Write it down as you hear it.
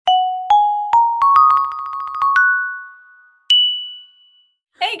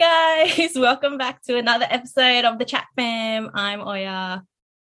guys, welcome back to another episode of the Chat Fam. I'm Oya.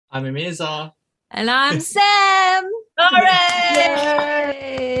 I'm Amiza. And I'm Sam. Hooray!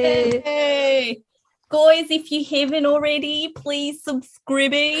 Yay! Guys, if you haven't already, please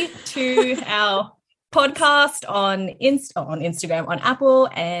subscribe to our podcast on Instagram, on Apple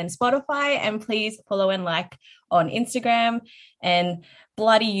and Spotify, and please follow and like on Instagram and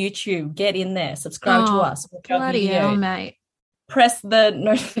bloody YouTube. Get in there, subscribe to us. Bloody hell, mate. Press the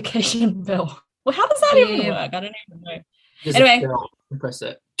notification bell. Well, how does that even work? I don't even know. There's anyway, press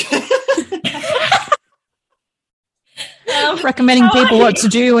it. Recommending people what to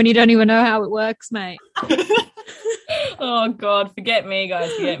do when you don't even know how it works, mate. Oh God, forget me,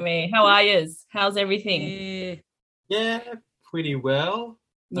 guys. Forget me. How are yous? How's everything? Yeah, pretty well.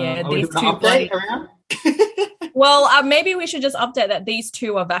 Yeah, are these we two gonna update around? Well, maybe we should just update that these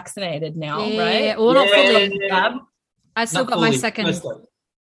two are vaccinated now, right? Yeah, well, not fully. Jab. I still got my second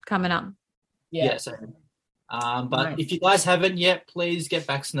coming up. Yeah. Same. But Nice. if you guys haven't yet, please get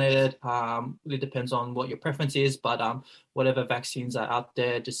vaccinated. It depends on what your preference is, but whatever vaccines are out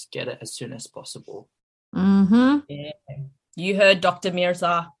there, just get it as soon as possible. Mm-hmm. Yeah. You heard Dr.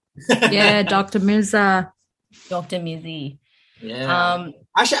 Mirza. Yeah, Dr. Mirza. Dr. Mizzy. Yeah.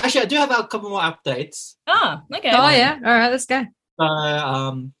 Actually, I do have a couple more updates. Okay. Oh, yeah. All right, let's go.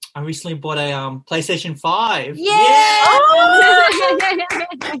 So, I recently bought a PlayStation 5. Yeah! Oh!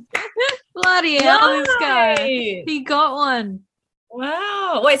 Bloody hell, let's go. Nice. He got one.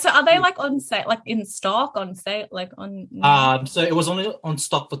 Wow. Wait, so are they like on sale, like in stock, on sale, like on? So it was only on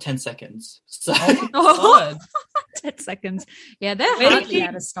stock for 10 seconds. So God. 10 seconds. Yeah, they're Where did hardly you-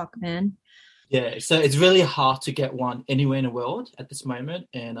 out of stock, man. yeah, so it's really hard to get one anywhere in the world at this moment.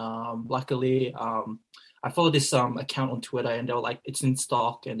 And luckily, I followed this account on Twitter, and they were like, "It's in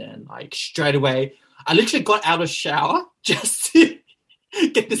stock." And then like straight away, I literally got out of shower just to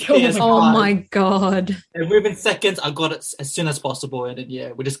get this PS5. Oh my God. And within seconds, I got it as soon as possible, and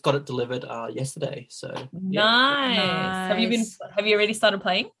then we just got it delivered yesterday. So Nice. Have you already started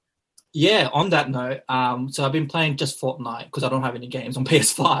playing? yeah. On that note, so I've been playing just Fortnite because I don't have any games on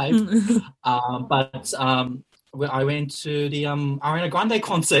PS5. But I went to the Ariana Grande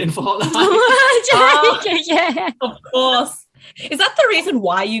concert in Fortnite. Yeah. Of course. Is that the reason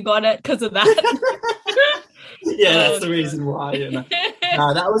why you got it? Because of that? Yeah, that's the reason why. You know.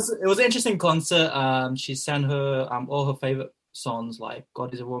 It was an interesting concert. She sang her all her favorite songs like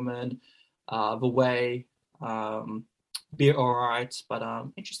 "God Is a Woman," "The Way," "Be Alright." But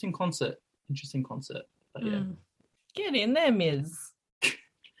interesting concert. But, yeah. Get in there, Miz.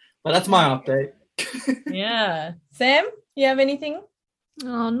 But that's my update. Yeah. Sam, you have anything?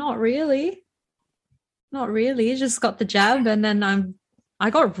 Oh, not really. Not really. Just got the jab, and then I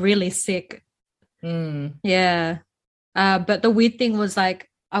got really sick. Yeah. But the weird thing was like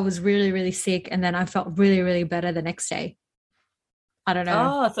I was really, really sick, and then I felt really, really better the next day. I don't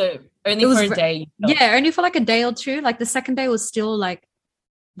know. Oh, so only for a day. Yeah, only for like a day or two. Like the second day was still like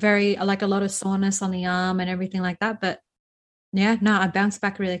very like a lot of soreness on the arm and everything like that. But yeah, no, I bounced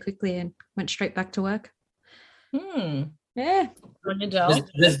back really quickly and went straight back to work. Yeah. On your gel.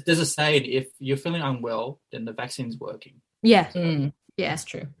 There's a saying: if you're feeling unwell, then the vaccine's working. Yeah. Yeah, Yeah. that's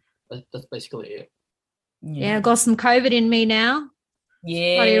true. That's basically it. Yeah, got some COVID in me now.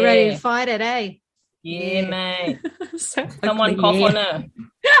 Yeah. Are you ready to fight it, eh? Yeah, mate. So Someone ugly, cough yeah. on her.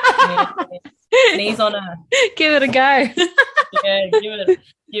 Yeah. Sneeze on her. Give it a go. Yeah,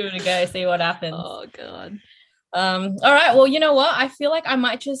 give it a go, see what happens. Oh God. All right, well, you know what? I feel like I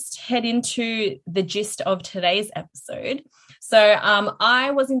might just head into the gist of today's episode. So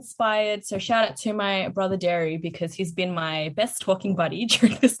I was inspired, so shout out to my brother Derry because he's been my best talking buddy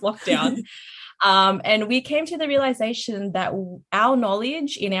during this lockdown. And we came to the realization that our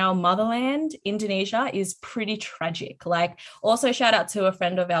knowledge in our motherland, Indonesia, is pretty tragic. Like, also shout out to a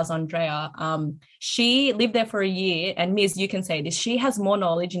friend of ours, Andrea. She lived there for a year, and Miz, you can say this. She has more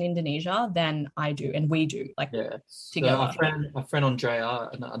knowledge in Indonesia than I do, and we do. Like, Yeah. So together. my friend Andrea,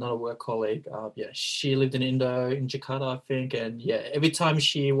 another work colleague, she lived in Jakarta, I think, and every time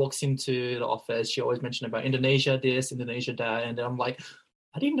she walks into the office, she always mentioned about Indonesia this, Indonesia that, and I'm like,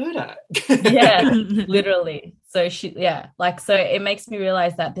 I didn't know that. Yeah, literally. So so it makes me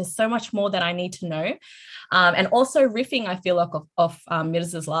realize that there's so much more that I need to know. And also riffing, I feel like, off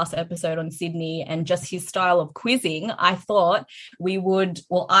Mirza's last episode on Sydney and just his style of quizzing, I thought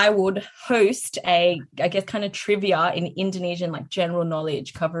I would host I guess, kind of trivia in Indonesian, like general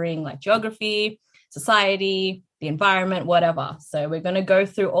knowledge, covering like geography, society, the environment, whatever. So we're going to go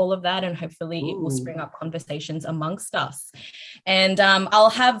through all of that, and hopefully it will spring up conversations amongst us. And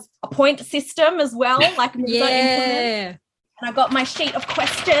I'll have a point system as well, like Mirza implemented. And I got my sheet of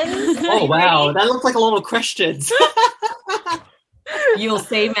questions. Oh, wow. That looks like a lot of questions. You'll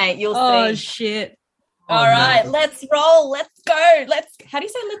see, mate. You'll see. Oh, shit. All right, let's roll. Let's go. How do you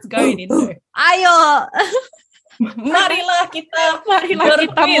say let's go in Indo? Ayo. Marilah kita. Marilah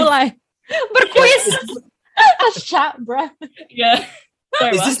kita mulai. Berquiz. Shut, bro. Yeah.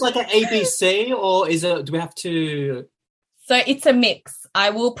 Sorry, is this like an ABC or do we have to? So it's a mix.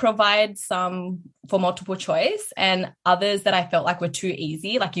 I will provide some for multiple choice and others that I felt like were too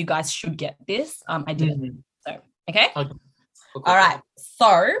easy. Like you guys should get this. I didn't. Mm-hmm. So, okay. All right.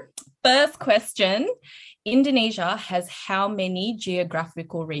 So first question. Indonesia has how many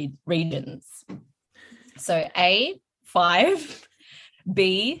geographical regions? So A, 5,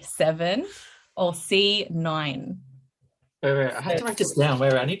 B, 7, or C, 9? Wait. I have to write this down.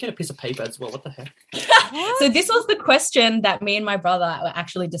 Wait. I need to get a piece of paper as well. What the heck? So this was the question that me and my brother were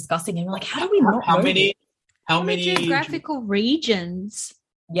actually discussing. And we're like, how do we not know this? How many geographical regions?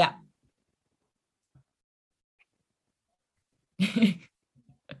 Yeah.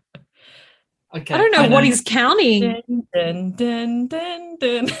 Okay. I don't know what he's counting. Dun, dun, dun,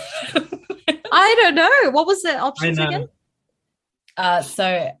 dun. I don't know. What was the options again?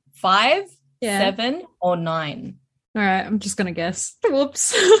 So 5, 7, or 9. All right, I'm just gonna guess.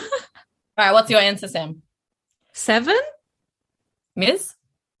 Whoops. All right, what's your answer, Sam? 7? Miss?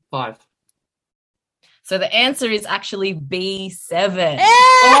 5. So the answer is actually B7. Hey!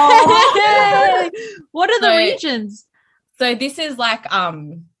 Oh! What are the regions? So this is like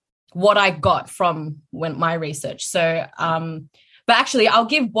what I got from my research. So but actually I'll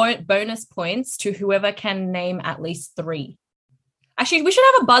give bonus points to whoever can name at least 3. Actually, we should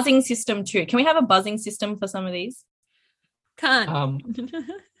have a buzzing system too. Can we have a buzzing system for some of these? Can't.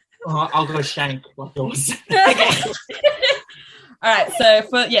 I'll go shank like yours. Okay. All right. So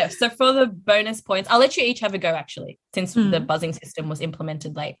for the bonus points, I'll let you each have a go actually, since the buzzing system was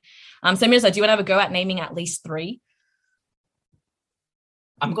implemented late. So Mirza, do you want to have a go at naming at least 3?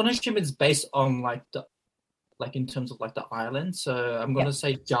 I'm gonna assume it's based on in terms of the island. So I'm gonna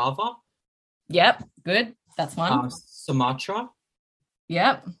say Java. Yep, good. That's one. Sumatra.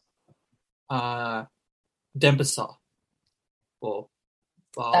 Yep. Denpasar. Or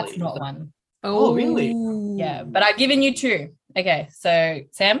Bali. That's not one. Oh, really? Yeah, but I've given you 2. Okay, so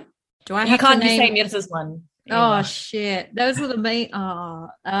Sam, do I have to name? You can't say Mirza's one. Oh shit! Those were the main.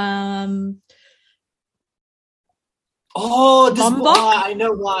 Oh, this is Lombok? why I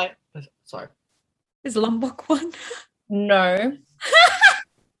know why. Sorry. Is Lombok one? No.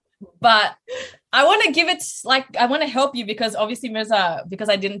 But I want to give it, I want to help you because obviously Mirza, because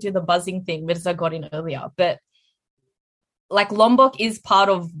I didn't do the buzzing thing, Mirza got in earlier. But Lombok is part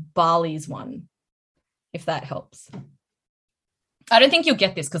of Bali's one, if that helps. I don't think you'll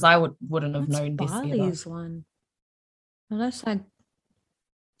get this because I wouldn't have known this either. Bali's one. Unless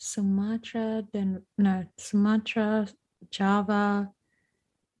Sumatra, Java.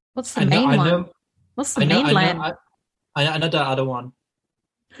 What's the main one? What's the mainland? I know the other one.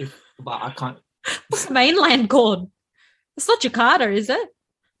 But I can't. What's the mainland called? It's not Jakarta, is it?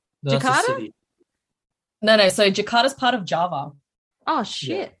 No, Jakarta? No. So Jakarta's part of Java. Oh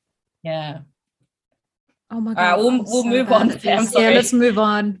shit! Yeah. Oh my god! All right, we'll move on. Sam, yeah, let's move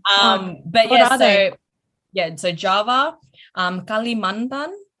on. But yeah, so Java,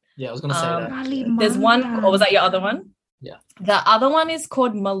 Kalimantan. Yeah, I was gonna say that. There's one, or was that your other one? Yeah. The other one is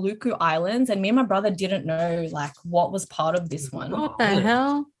called Maluku Islands, and me and my brother didn't know what was part of this one. What the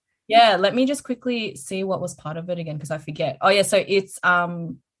hell? Yeah, let me just quickly see what was part of it again because I forget. Oh yeah, so it's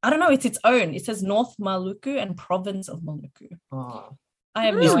I don't know, it's its own. It says North Maluku and Province of Maluku. Oh. I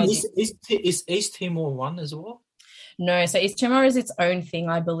have no idea. Is East Timor one as well? No, so East Timor is its own thing,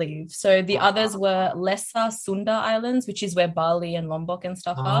 I believe. So the others were Lesser Sunda Islands, which is where Bali and Lombok and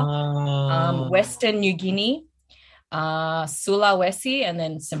stuff are. Western New Guinea, Sulawesi, and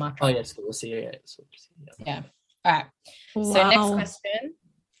then Sumatra. Oh yes, Sulawesi. Yeah. All right. Wow. So next question.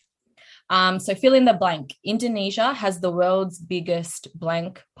 So fill in the blank. Indonesia has the world's biggest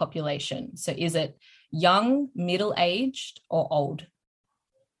blank population. So is it young, middle-aged, or old?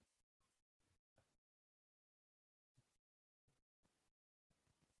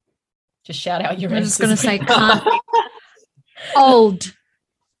 Just shout out your answers. I'm just going to say can't. Old.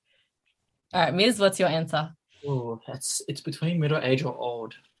 All right, Miz, what's your answer? Oh, it's between middle age or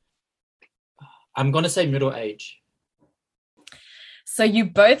old. I'm going to say middle age. So you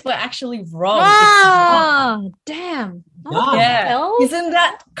both were actually wrong. Oh, damn. Oh, yeah. Isn't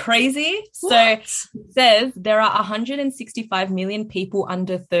that crazy? What? So it says there are 165 million people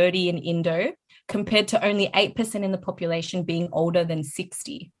under 30 in Indo, compared to only 8% in the population being older than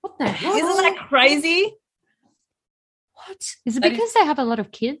 60. What the hell? Isn't that crazy? What? Is it because they have a lot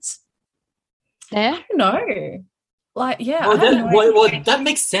of kids there? I don't know. Like, yeah. Well, that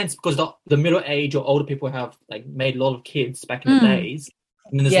makes sense because the middle age or older people have like made a lot of kids back in the days.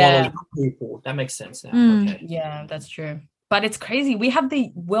 And then there's a lot of young people. That makes sense now. Okay. Yeah, that's true. But it's crazy. We have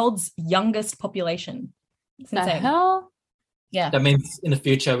the world's youngest population. It's insane. The hell? Yeah. That means in the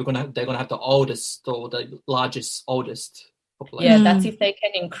future they're gonna have the oldest or the oldest population. Yeah, that's if they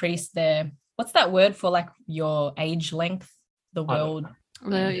can increase their, what's that word for like your age length? The world.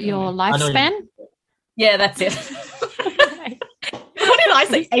 Your lifespan? Yeah, that's it. What did I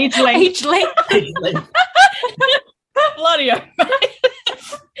say? Age length. Age length. Age length. Bloody hell.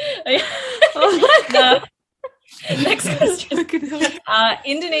 No. Next question.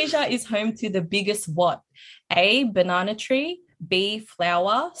 Indonesia is home to the biggest what? A, banana tree, B,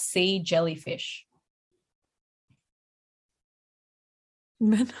 flower, C, jellyfish.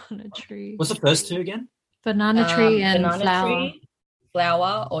 Banana tree. What's the first two again? Banana tree and banana flower. Tree,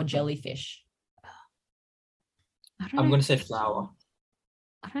 flower, or jellyfish. I'm going to say flower.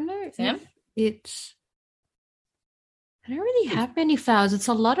 I don't know. Sam? It's. I don't really have many flowers. It's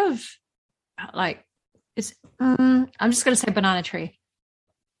a lot of, like, it's. I'm just going to say banana tree.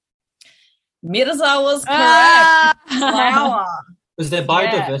 Mirza was correct. Flower. Because their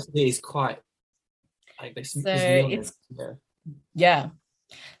biodiversity is quite. Like, yeah.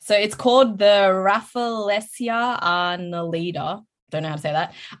 So it's called the Rafflesia annelida. Don't know how to say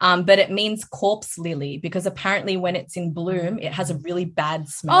that. But it means corpse lily because apparently when it's in bloom, it has a really bad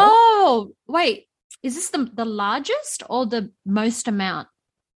smell. Oh, wait. Is this the largest or the most amount?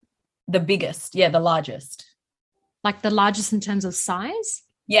 The biggest. Yeah, the largest. Like the largest in terms of size?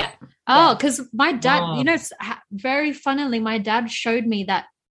 Yeah. Oh, because my dad, very funnily, my dad showed me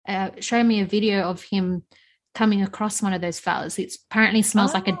a video of him coming across one of those flowers. It apparently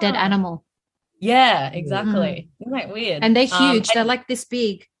smells like a dead animal. Yeah, exactly. Isn't that weird? And they're huge. They're like this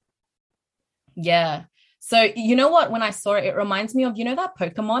big. Yeah. So you know what? When I saw it, it reminds me of, that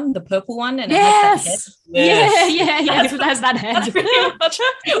Pokemon, the purple one, and yes! it has that head. Yeah. It has that head. That's pretty much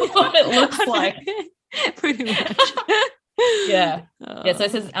what it looks like. Pretty much. Yeah. Yeah. So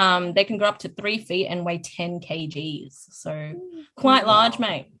it says they can grow up to 3 feet and weigh 10 kgs. So quite large,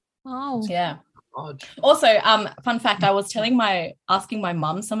 mate. Oh. Yeah. Also, fun fact, I was asking my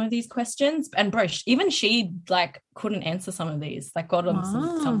mum some of these questions, and bro, even she like couldn't answer some of these, like got them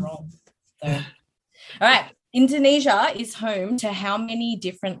some wrong. So, all right, Indonesia is home to how many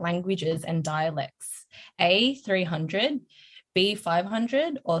different languages and dialects? A, 300, B,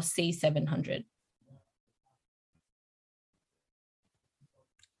 500, or C, 700?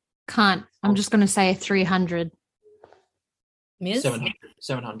 Can't. I'm just going to say 300. Miss?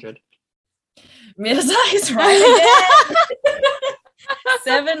 700. Mirza is right again.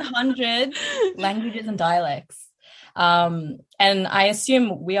 700 languages and dialects. And I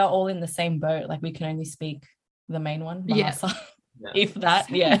assume we are all in the same boat. Like we can only speak the main one. Bahasa, if that.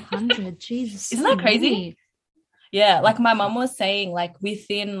 700, Jesus. Isn't that crazy? Yeah. Like my mum was saying, like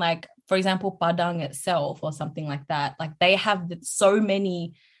within, like, for example, Padang itself or something like that, like they have so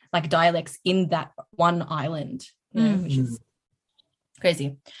many like dialects in that one island, which is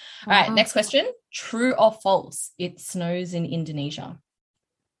crazy. All right, next question. True or false? It snows in Indonesia.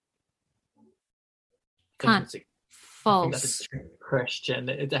 Can't. False. I think that's a trick question.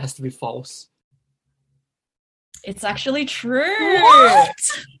 It has to be false. It's actually true. What?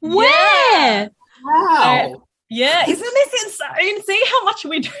 Where? Wow. Yeah, isn't this insane? See how much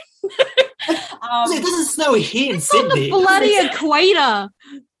we don't know. It doesn't snow here in Sydney. On the bloody equator.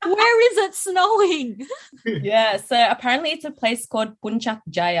 Where is it snowing? Yeah, so apparently it's a place called Puncak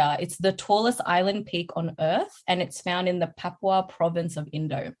Jaya. It's the tallest island peak on Earth, and it's found in the Papua province of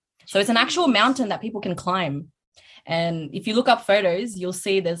Indo. So it's an actual mountain that people can climb. And if you look up photos, you'll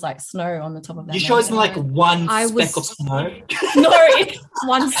see there's like snow on the top of that. You sure it's like one speck of snow? No, it's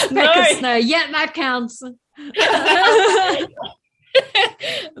one speck of snow. Yeah, that counts.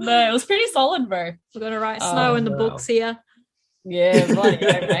 No, it was pretty solid, bro. We're going to write snow in the books here. Yeah, bloody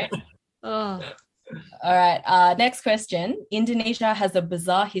hell, mate. Oh. All right. Next question. Indonesia has a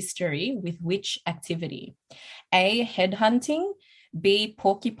bizarre history with which activity? A, headhunting, B,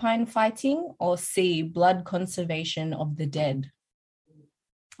 porcupine fighting, or C, blood conservation of the dead?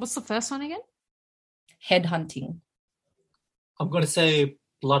 What's the first one again? Headhunting. I'm going to say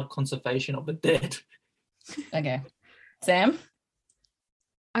blood conservation of the dead. Okay. Sam?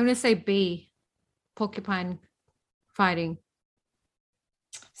 I'm going to say B, porcupine fighting.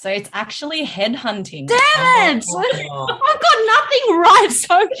 So it's actually headhunting. Damn it! Oh. I've got nothing right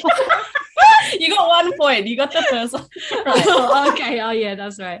so far. You got 1 point. You got the first one right. Oh, okay. Oh, yeah,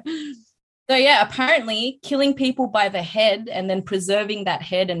 that's right. So yeah, apparently killing people by the head and then preserving that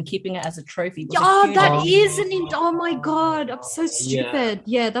head and keeping it as a trophy. Oh my God, I'm so stupid.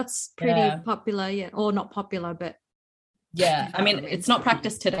 Yeah, that's pretty popular. Yeah, or not popular, but yeah. I mean, it's not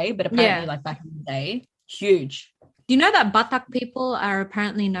practiced today, but apparently, like back in the day, huge. Do you know that Batak people are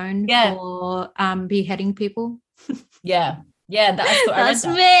apparently known for beheading people? Yeah, that's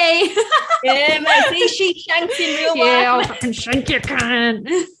me. Yeah, mate. See, she shanks in real life. Yeah, I'll fucking shank you, cunt.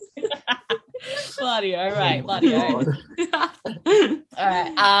 Bloody all right. All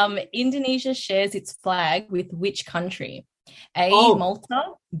right. Indonesia shares its flag with which country? A,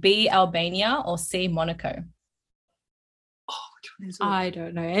 Malta, B, Albania, or C, Monaco? Oh, which one is it? I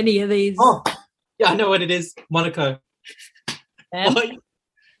don't know any of these. Oh, yeah, I know what it is. Monaco.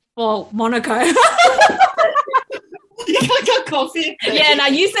 Well, Monaco. You got coffee. Yeah, now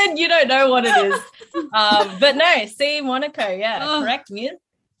you said you don't know what it is. But no, C, Monaco. Yeah, correct, Miz.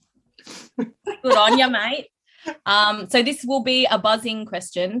 Good on you, mate. So this will be a buzzing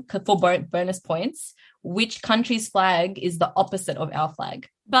question for bonus points. Which country's flag is the opposite of our flag?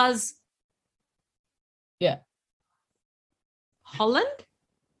 Buzz. Yeah. Holland?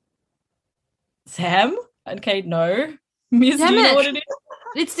 Sam? Okay, no. Miss, do you know what it is?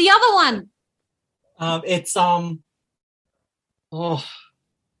 It's the other one. It's I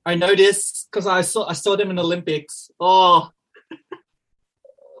know this because I saw them in the Olympics.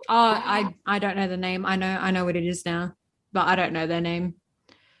 I don't know the name. I know what it is now, but I don't know their name.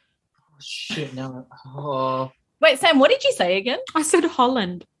 Oh shit! Now, wait, Sam, what did you say again? I said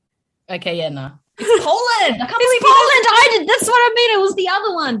Holland. Okay, yeah, no, it's Poland. It's Poland. I did. That's what I mean. It was the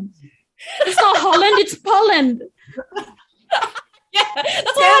other one. It's not Holland. It's Poland. Yeah,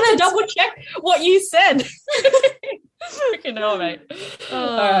 that's why I had to double check what you said. Freaking hell, mate.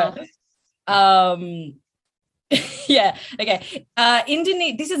 All right. Yeah, okay.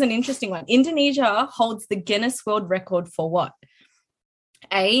 This is an interesting one. Indonesia holds the Guinness World Record for what?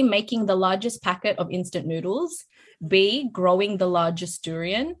 A, making the largest packet of instant noodles. B, growing the largest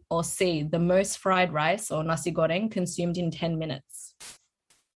durian. Or C, the most fried rice or nasi goreng consumed in 10 minutes.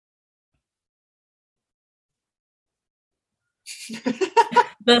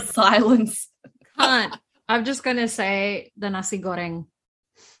 The silence. Can't. I'm just going to say the nasi goreng.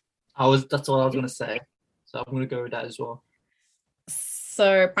 That's what I was going to say. So I'm going to go with that as well.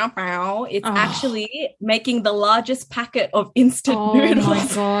 So it's actually making the largest packet of instant noodles. Oh my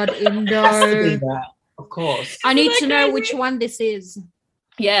God, Indo. Of course. I need to know which one this is.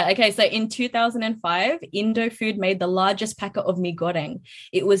 Yeah, okay. So in 2005, Indo Food made the largest packet of mie goreng.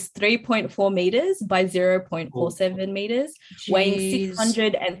 It was 3.4 meters by 0.47 meters, weighing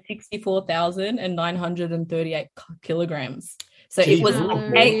 664,938 kilograms. So it was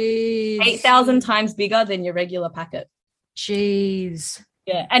 8,000 times bigger than your regular packet. Jeez.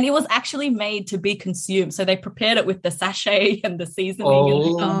 Yeah, and it was actually made to be consumed. So they prepared it with the sachet and the seasoning.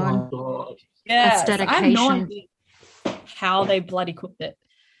 Oh, my God. Yeah, that's dedication. So I have no idea how they bloody cooked it.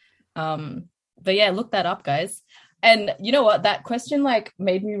 But yeah, look that up, guys. And you know what? That question like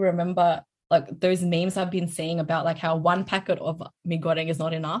made me remember like those memes I've been seeing about like how one packet of mie goreng is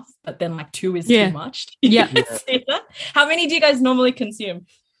not enough, but then like two is too much. Yeah. How many do you guys normally consume?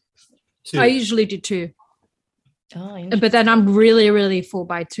 2. I usually do 2. Oh, but then I'm really, really full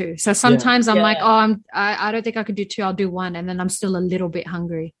by 2. So sometimes I'm like, I don't think I could do 2. I'll do 1, and then I'm still a little bit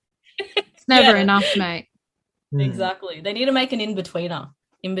hungry. It's never enough, mate. Exactly. They need to make an in-betweener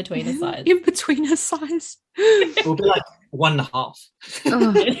size. In-betweener size. It'll be like 1.5.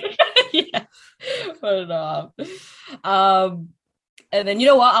 Yeah. 1.5. And then you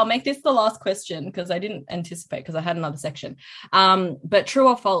know what? I'll make this the last question because I didn't anticipate because I had another section. But true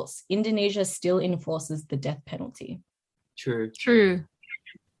or false? Indonesia still enforces the death penalty. True.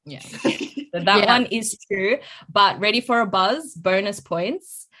 Yeah. So that one is true. But ready for a buzz? Bonus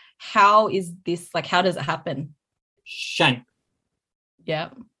points. How is this? Like, how does it happen? Shank. Yeah.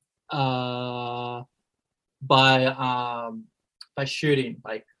 By shooting,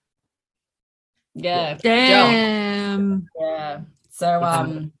 like. Yeah. Damn. Yeah. So how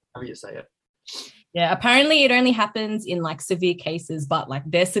do you say it? Yeah, apparently it only happens in like severe cases, but like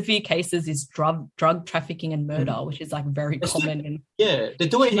their severe cases is drug trafficking and murder, which is like very common. They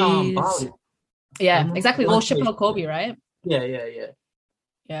do it in Bali. Yeah, exactly. Or Chappelle Corby, right?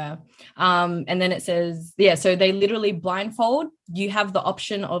 Yeah. And then it says, so they literally blindfold. You have the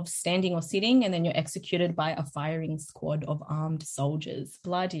option of standing or sitting, and then you're executed by a firing squad of armed soldiers.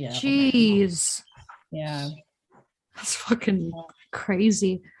 Bloody hell. Jeez. Yeah. That's fucking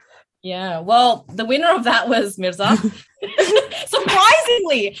crazy. Yeah, well, the winner of that was Mirza.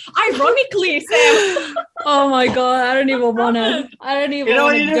 Surprisingly, ironically, Sam. Oh my god, I don't even want to go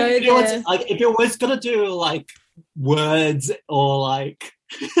there. Like, if it was gonna do like words or like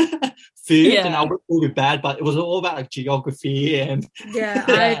food, then I would be bad. But it was all about like geography and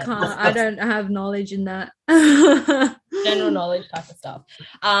I don't have knowledge in that. General knowledge type of stuff.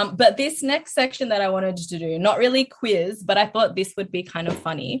 But this next section that I wanted to do, not really quiz, but I thought this would be kind of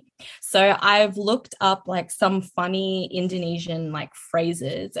funny. So I've looked up like some funny Indonesian like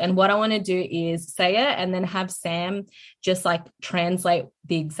phrases, and what I want to do is say it and then have Sam just like translate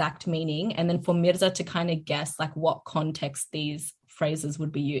the exact meaning, and then for Mirza to kind of guess like what context these phrases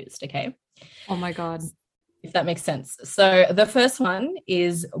would be used. Okay. Oh my god. If that makes sense. So the first one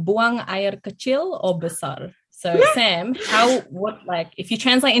is buang air kecil or besar. So Sam, if you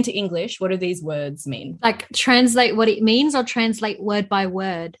translate into English, what do these words mean? Like translate what it means or translate word by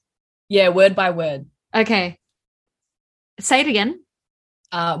word? Yeah, word by word. Okay. Say it again.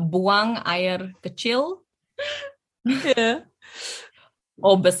 Buang air kecil. Yeah.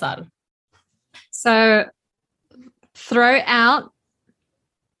 Or besar. So throw out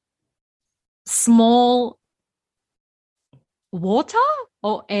small water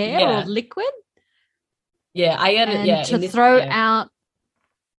or air or liquid. Yeah, and to throw out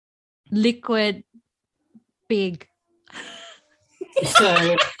liquid big.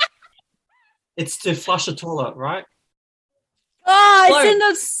 So it's to flush a toilet, right? Oh, it's in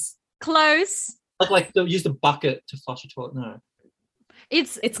the close. Like they'll use the bucket to flush a toilet. No.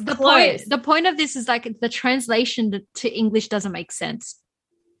 It's the point. The point of this is like the translation to English doesn't make sense.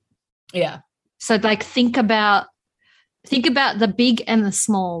 Yeah. So like think about the big and the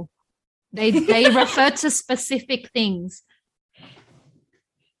small. They refer to specific things.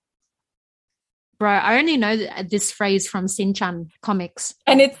 Bro, I only know this phrase from Shin-chan comics.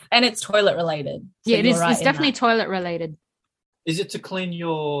 And it's toilet related. So yeah, it's definitely toilet related. Is it to clean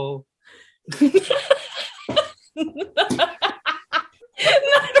your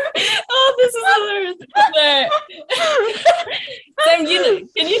Oh, this is hilarious. Sam,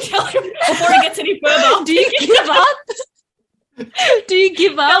 can you tell him before he gets any further? Do you give up? Do you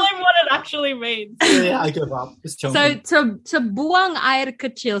give up? Tell him what it actually means. Yeah, I give up. So to buang air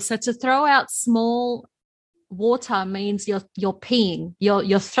kecil, so to throw out small water means you're peeing.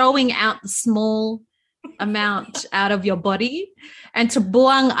 You're throwing out the small amount out of your body, and to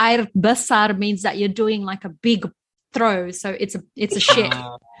buang air besar means that you're doing like a big throw. So it's a shit.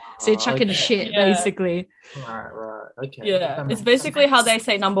 So you're chucking a shit, basically. Right. Okay. Yeah, it's basically how they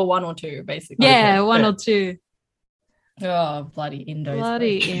say number 1 or 2, basically. Yeah, 1 or 2. Oh, bloody Indos.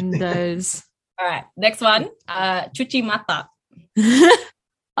 Bloody Indos. All right, next one. Cuci mata.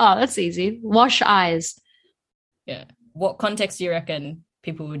 Oh, that's easy. Wash eyes. Yeah. What context do you reckon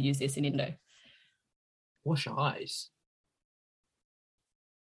people would use this in Indo? Wash eyes.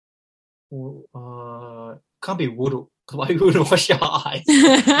 Well, can't be wudu. Why would you wash your eyes?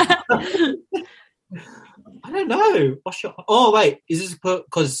 I don't know. Wash your. Oh wait, is this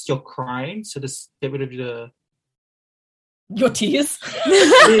because you're crying? So just get rid of your tears.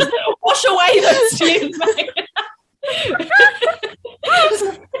 Wash away those tears, mate.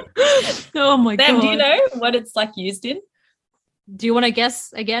 Oh my god. Sam, do you know what it's like used in? Do you want to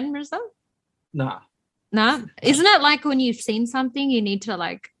guess again, Mirza? Nah. Isn't it like when you've seen something, you need to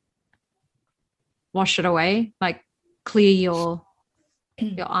like wash it away, like clear your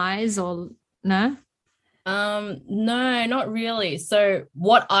eyes, or no? No, not really. So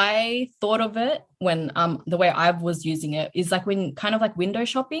what I thought of it when the way I was using it is like when kind of like window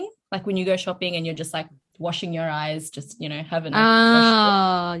shopping, like when you go shopping and you're just like washing your eyes, just having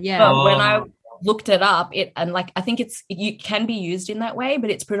yeah. But when I looked it up, I think you can be used in that way, but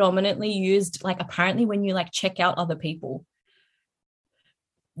it's predominantly used like apparently when you like check out other people.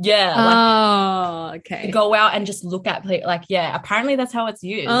 Yeah. Okay. Go out and just look at apparently that's how it's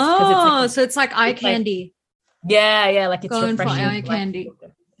used. So it's like eye candy. Yeah, like it's going refreshing. For eye candy.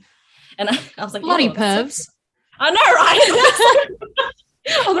 And I was like, bloody pervs. I know, right?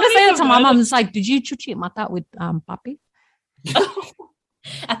 I'm gonna say that to my mom. It's like, did you chuchi mata with papi?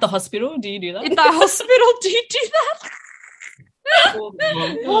 At the hospital, do you do that? In the hospital, do you do that? Oh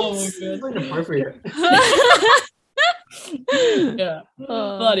my god, inappropriate. Yeah.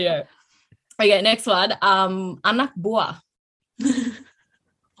 Bloody hell. Okay, next one. Anak buah.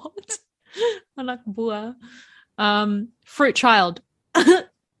 What? Anak buah. Fruit child.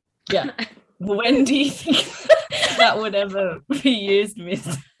 Yeah. When do you think that would ever be used,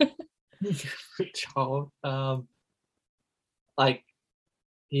 Miss? Fruit child. Like,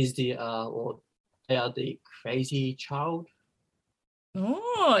 he's the or they are the crazy child.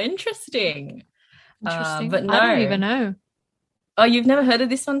 Oh, interesting. Interesting. But no. I don't even know. Oh, you've never heard of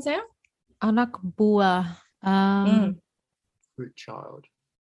this one, Sam? Anak buah. Fruit child.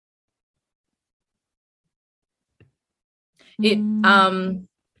 I'm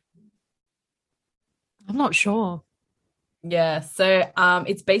not sure. Yeah, so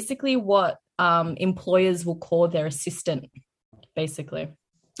it's basically what employers will call their assistant, basically.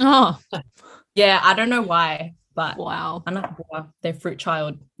 Oh, Yeah, I don't know why, but wow. anak buah, their fruit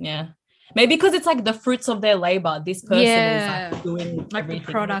child. Yeah. Maybe because it's like the fruits of their labor. This person is like doing like everything.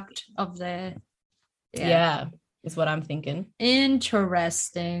 the product of their yeah, is what I'm thinking.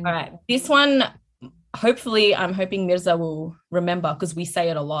 Interesting. All right. This one, hopefully, I'm hoping Mirza will remember because we say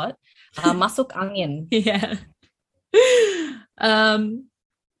it a lot. Masuk angin. Yeah.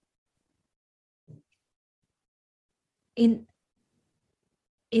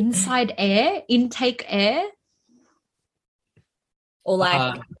 Inside air, intake air, or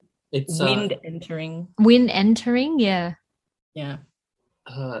like it's wind entering. Wind entering, yeah. Yeah.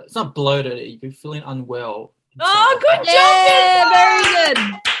 It's not bloated. You're feeling unwell. Oh, good job!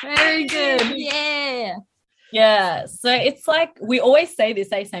 Yeah, very good. Yeah. Yeah. So it's like we always say this,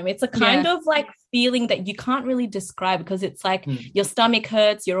 Sam. It's a kind of like feeling that you can't really describe because it's like your stomach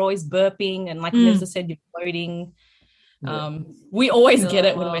hurts, you're always burping, and like Mirza said, you're bloating. We always get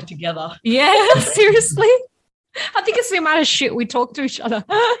it when we're together. Yeah, seriously. I think it's the amount of shit we talk to each other.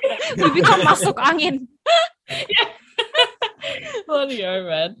 We become masuk angin. Yeah. Bloody oh,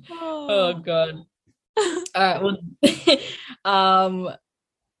 man. Oh god. All right. Well,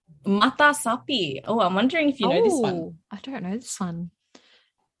 mata sapi. Oh, I'm wondering if you know this one. I don't know this one.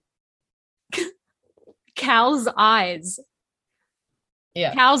 Cow's eyes.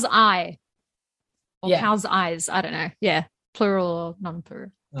 Yeah. Cow's eye. Or yeah. cow's eyes. I don't know. Yeah. Plural or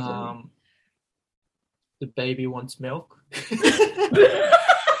non-plural. The baby wants milk. Actually,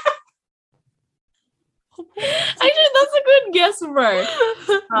 that's a good guess, bro.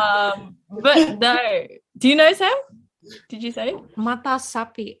 But no. Do you know, Sam? Did you say? Mata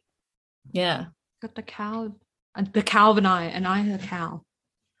sapi. Yeah. Got the cow. The cow and I the cow.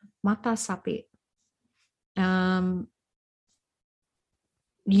 Mata sapi.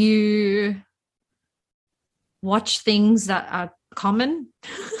 You watch things that are common.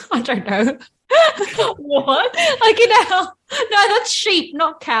 I don't know. What? Like, you know how, no, that's sheep,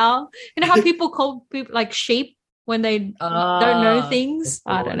 not cow. You know how people call people like sheep when they don't know things?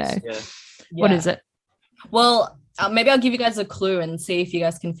 I don't know. Yeah. What is it? Well, maybe I'll give you guys a clue and see if you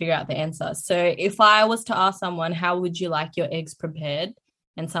guys can figure out the answer. So if I was to ask someone, how would you like your eggs prepared?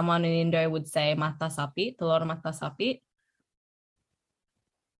 And someone in Indo would say mata sapi, telur mata sapi.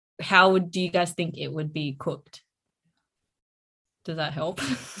 How do you guys think it would be cooked? Does that help?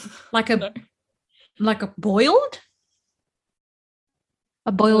 Like a boiled?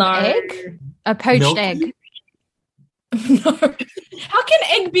 A boiled egg? A poached Milky? egg? No. How can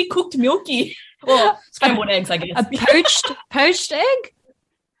egg be cooked milky? Well, scrambled eggs, I guess. A poached egg?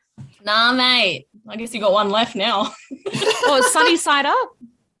 Nah, mate. I guess you got one left now. Or sunny side up?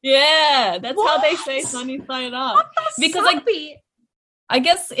 Yeah, that's how they say sunny side up. Because I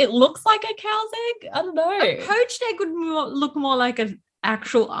guess it looks like a cow's egg. I don't know. A poached egg would look more like an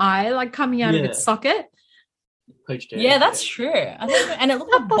actual eye, like coming out of its socket. Poached egg. Yeah, that's true. I don't know. And it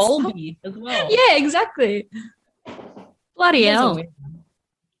looks like bulby as well. Yeah, exactly. Bloody hell.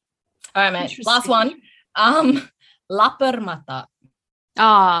 All right, mate. Last one. Lapar mata.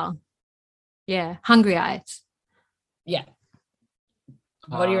 Yeah. Hungry eyes. Yeah.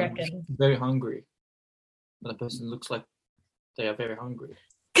 What do you reckon? Very hungry. The person looks like they are very hungry.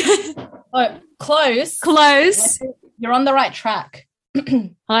 Oh, close. You're on the right track.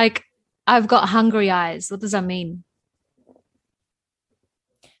 Like, I've got hungry eyes. What does that mean?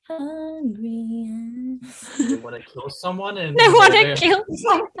 Hungry eyes. They want to kill someone and They want to kill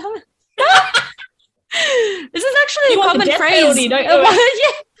someone. This is actually a common phrase. Penalty, don't you?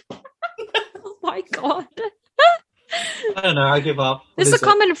 Yeah. Oh my god. I don't know. I give up. It's a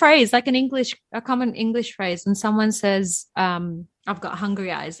common phrase, like a common English phrase. When someone says, "I've got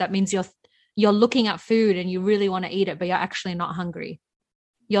hungry eyes," that means you're looking at food and you really want to eat it, but you're actually not hungry.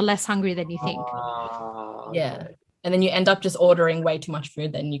 You're less hungry than you think. Yeah, and then you end up just ordering way too much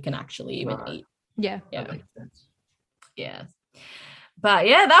food than you can actually even eat. Yeah, that makes sense. Yeah. But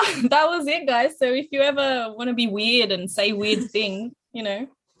yeah, that was it, guys. So if you ever want to be weird and say weird things,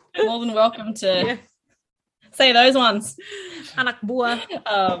 more than welcome to say those ones. Anak buah.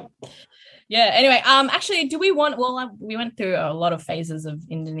 Yeah. Anyway, actually, do we want? Well, we went through a lot of phases of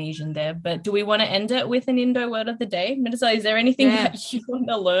Indonesian there, but do we want to end it with an Indo word of the day? Mirza, is there anything that you want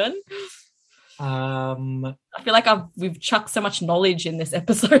to learn? How I feel like we've chucked so much knowledge in this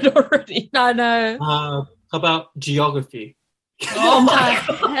episode already. I know. about geography? Oh my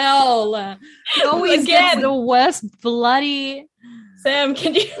God. Hell. You always get the worst bloody... Sam,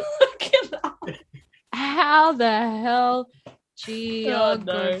 can you look it up? How the hell?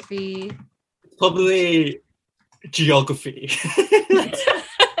 Geography. Probably geography.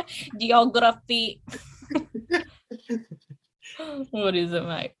 Geography. What is it,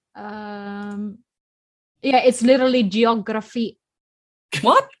 mate? Yeah, it's literally geography.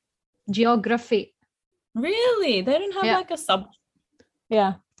 What? Geography. Really? They don't have like a sub.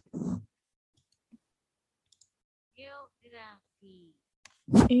 Yeah.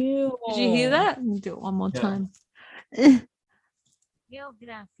 Ew. Did you hear that? Do it one more time.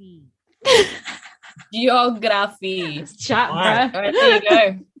 Geography. Geography. Chat, bro. All right, there you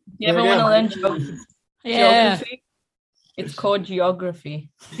go. You ever want to learn geography? It's called geography.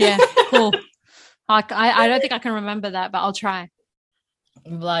 Yeah, cool. I don't think I can remember that, but I'll try.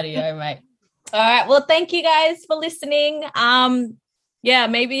 Bloody oh, mate. All right. Well, thank you guys for listening. Yeah,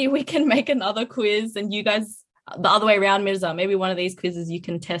 maybe we can make another quiz and you guys the other way around, Mirza. Maybe one of these quizzes you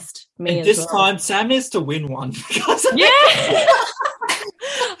can test me and as this well. time Sam needs to win one. Yeah.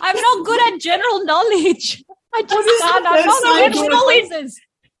 I'm not good at general knowledge. I just can't. I'm not good at quizzes.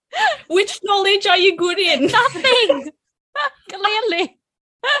 Which knowledge are you good in? Nothing. Clearly.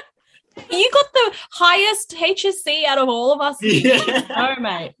 You got the highest HSC out of all of us. Yeah. No,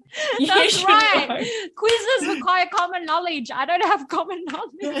 mate. That's right. Know. Quizzes require common knowledge. I don't have common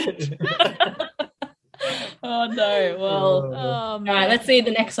knowledge. Oh, no. Well, all right. Let's see the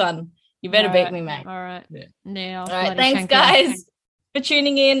next one. You better beat me, mate. All right. Yeah. All right. Thanks, guys, for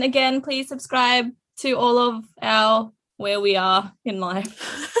tuning in. Again, please subscribe to all of our where we are in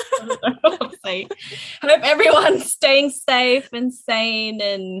life. I don't know what to say. Hope everyone's staying safe and sane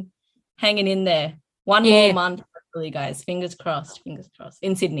and hanging in there. One more month, hopefully, guys. Fingers crossed. Fingers crossed.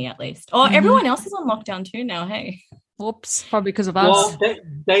 In Sydney, at least. Oh, everyone else is on lockdown too now, hey? Whoops. Probably because of us. Well,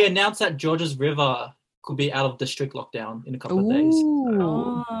 they announced that Georges River could be out of the strict lockdown in a couple of days.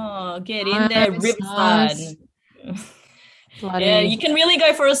 Oh, get in there, Riverside. Nice. Yeah, you can really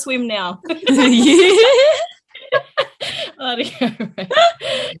go for a swim now. All right,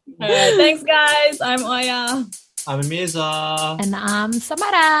 thanks, guys. I'm Oya. I'm Mirza. And I'm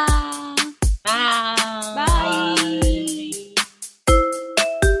Samara. Bye. Bye.